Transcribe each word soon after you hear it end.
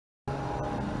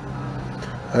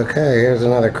Okay, here's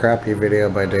another crappy video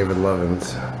by David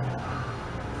Lovins.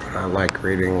 But I like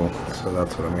reading, so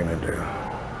that's what I'm gonna do.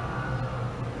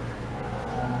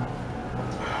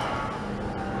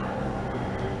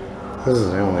 This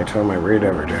is the only time I read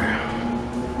every day.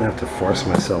 I have to force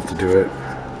myself to do it.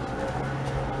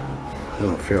 I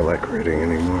don't feel like reading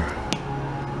anymore.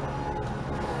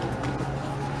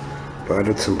 But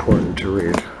it's important to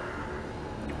read.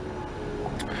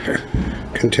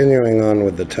 Continuing on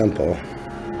with the temple.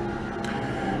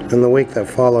 In the week that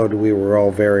followed, we were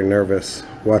all very nervous,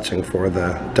 watching for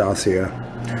the dossier.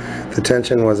 The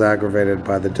tension was aggravated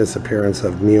by the disappearance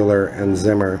of Mueller and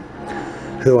Zimmer,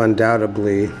 who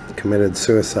undoubtedly committed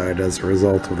suicide as a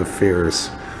result of the fears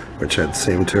which had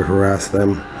seemed to harass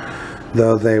them,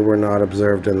 though they were not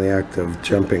observed in the act of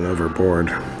jumping overboard.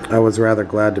 I was rather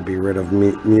glad to be rid of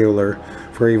Mueller,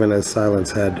 for even his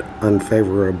silence had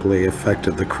unfavorably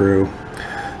affected the crew.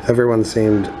 Everyone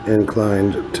seemed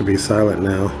inclined to be silent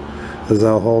now, as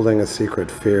though holding a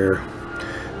secret fear.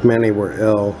 Many were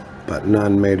ill, but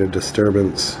none made a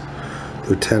disturbance.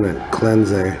 Lieutenant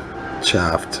Clenze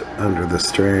chafed under the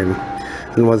strain,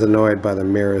 and was annoyed by the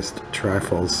merest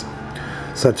trifles,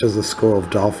 such as a school of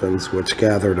dolphins which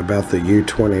gathered about the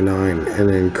U-29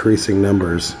 in increasing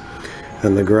numbers,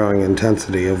 and the growing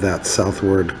intensity of that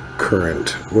southward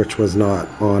current, which was not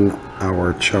on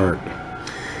our chart.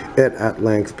 It at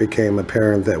length became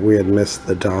apparent that we had missed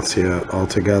the dossier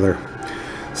altogether.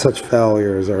 Such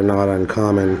failures are not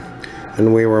uncommon,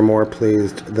 and we were more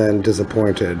pleased than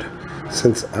disappointed,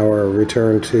 since our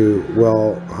return to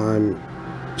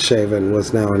Wilhelmshaven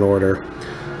was now in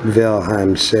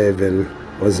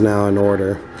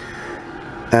order.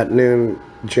 At noon,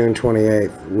 June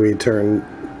 28th, we turned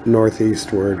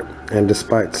northeastward, and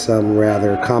despite some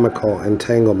rather comical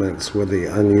entanglements with the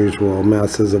unusual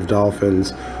masses of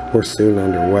dolphins, were soon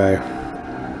underway.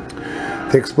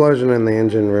 The explosion in the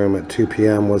engine room at 2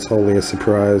 p.m. was wholly a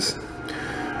surprise.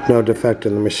 No defect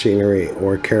in the machinery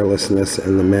or carelessness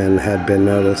in the men had been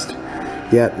noticed,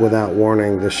 yet without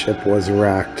warning the ship was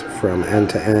racked from end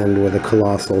to end with a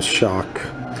colossal shock.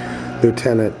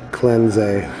 Lieutenant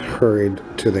Clenze hurried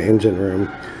to the engine room,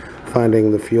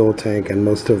 finding the fuel tank and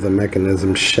most of the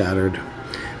mechanism shattered,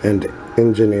 and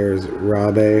engineers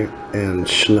Rabe and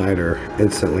Schneider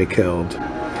instantly killed.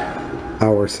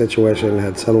 Our situation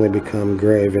had suddenly become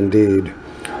grave indeed,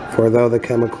 for though the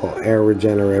chemical air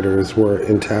regenerators were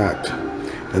intact,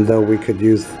 and though we could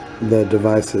use the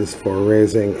devices for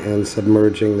raising and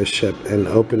submerging the ship and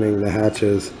opening the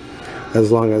hatches,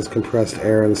 as long as compressed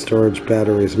air and storage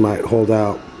batteries might hold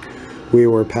out, we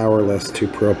were powerless to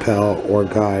propel or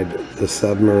guide the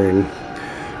submarine.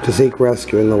 To seek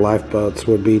rescue in the lifeboats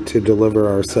would be to deliver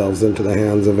ourselves into the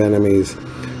hands of enemies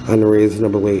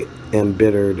unreasonably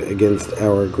embittered against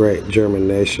our great German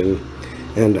nation,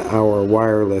 and our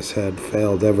wireless had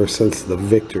failed ever since the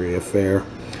Victory affair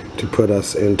to put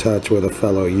us in touch with a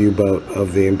fellow U-boat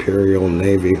of the Imperial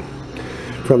Navy.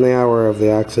 From the hour of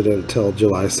the accident till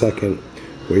July 2nd,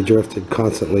 we drifted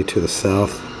constantly to the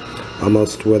south,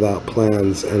 almost without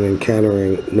plans and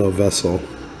encountering no vessel.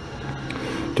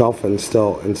 Dolphins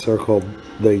still encircled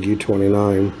the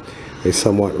U-29, a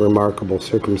somewhat remarkable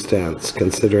circumstance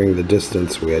considering the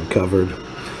distance we had covered.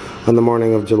 On the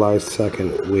morning of July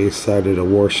 2nd, we sighted a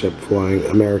warship flying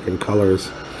American colors,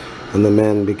 and the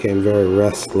men became very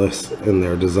restless in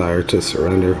their desire to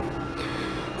surrender.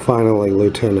 Finally,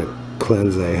 Lieutenant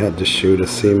Clenze had to shoot a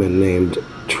seaman named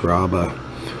Traube,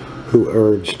 who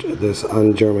urged this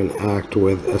un-German act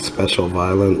with especial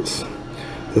violence.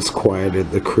 This quieted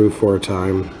the crew for a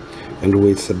time, and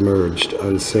we submerged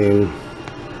unseen.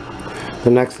 The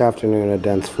next afternoon, a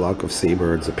dense flock of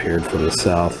seabirds appeared from the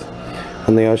south,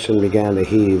 and the ocean began to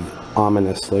heave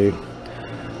ominously.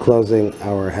 Closing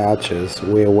our hatches,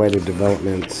 we awaited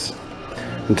developments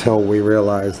until we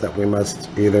realized that we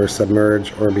must either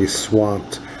submerge or be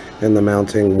swamped in the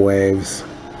mounting waves.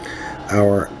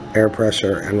 Our air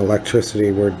pressure and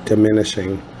electricity were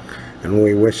diminishing, and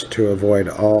we wished to avoid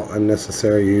all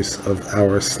unnecessary use of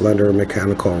our slender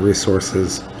mechanical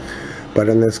resources. But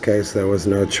in this case, there was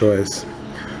no choice.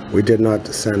 We did not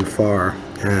descend far,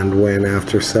 and when,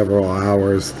 after several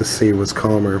hours, the sea was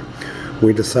calmer,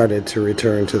 we decided to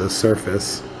return to the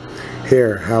surface.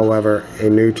 Here, however, a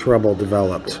new trouble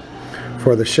developed,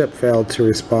 for the ship failed to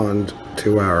respond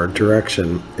to our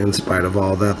direction, in spite of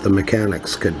all that the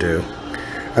mechanics could do.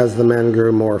 As the men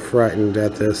grew more frightened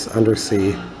at this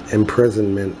undersea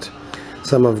imprisonment,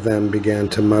 some of them began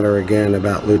to mutter again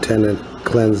about Lieutenant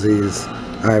Clenze's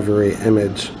ivory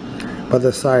image, but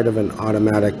the sight of an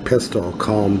automatic pistol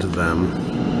calmed them.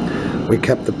 We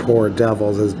kept the poor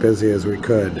devils as busy as we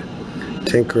could,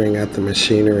 tinkering at the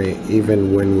machinery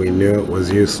even when we knew it was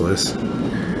useless.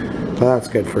 Well, that's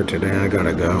good for today. I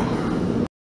gotta go.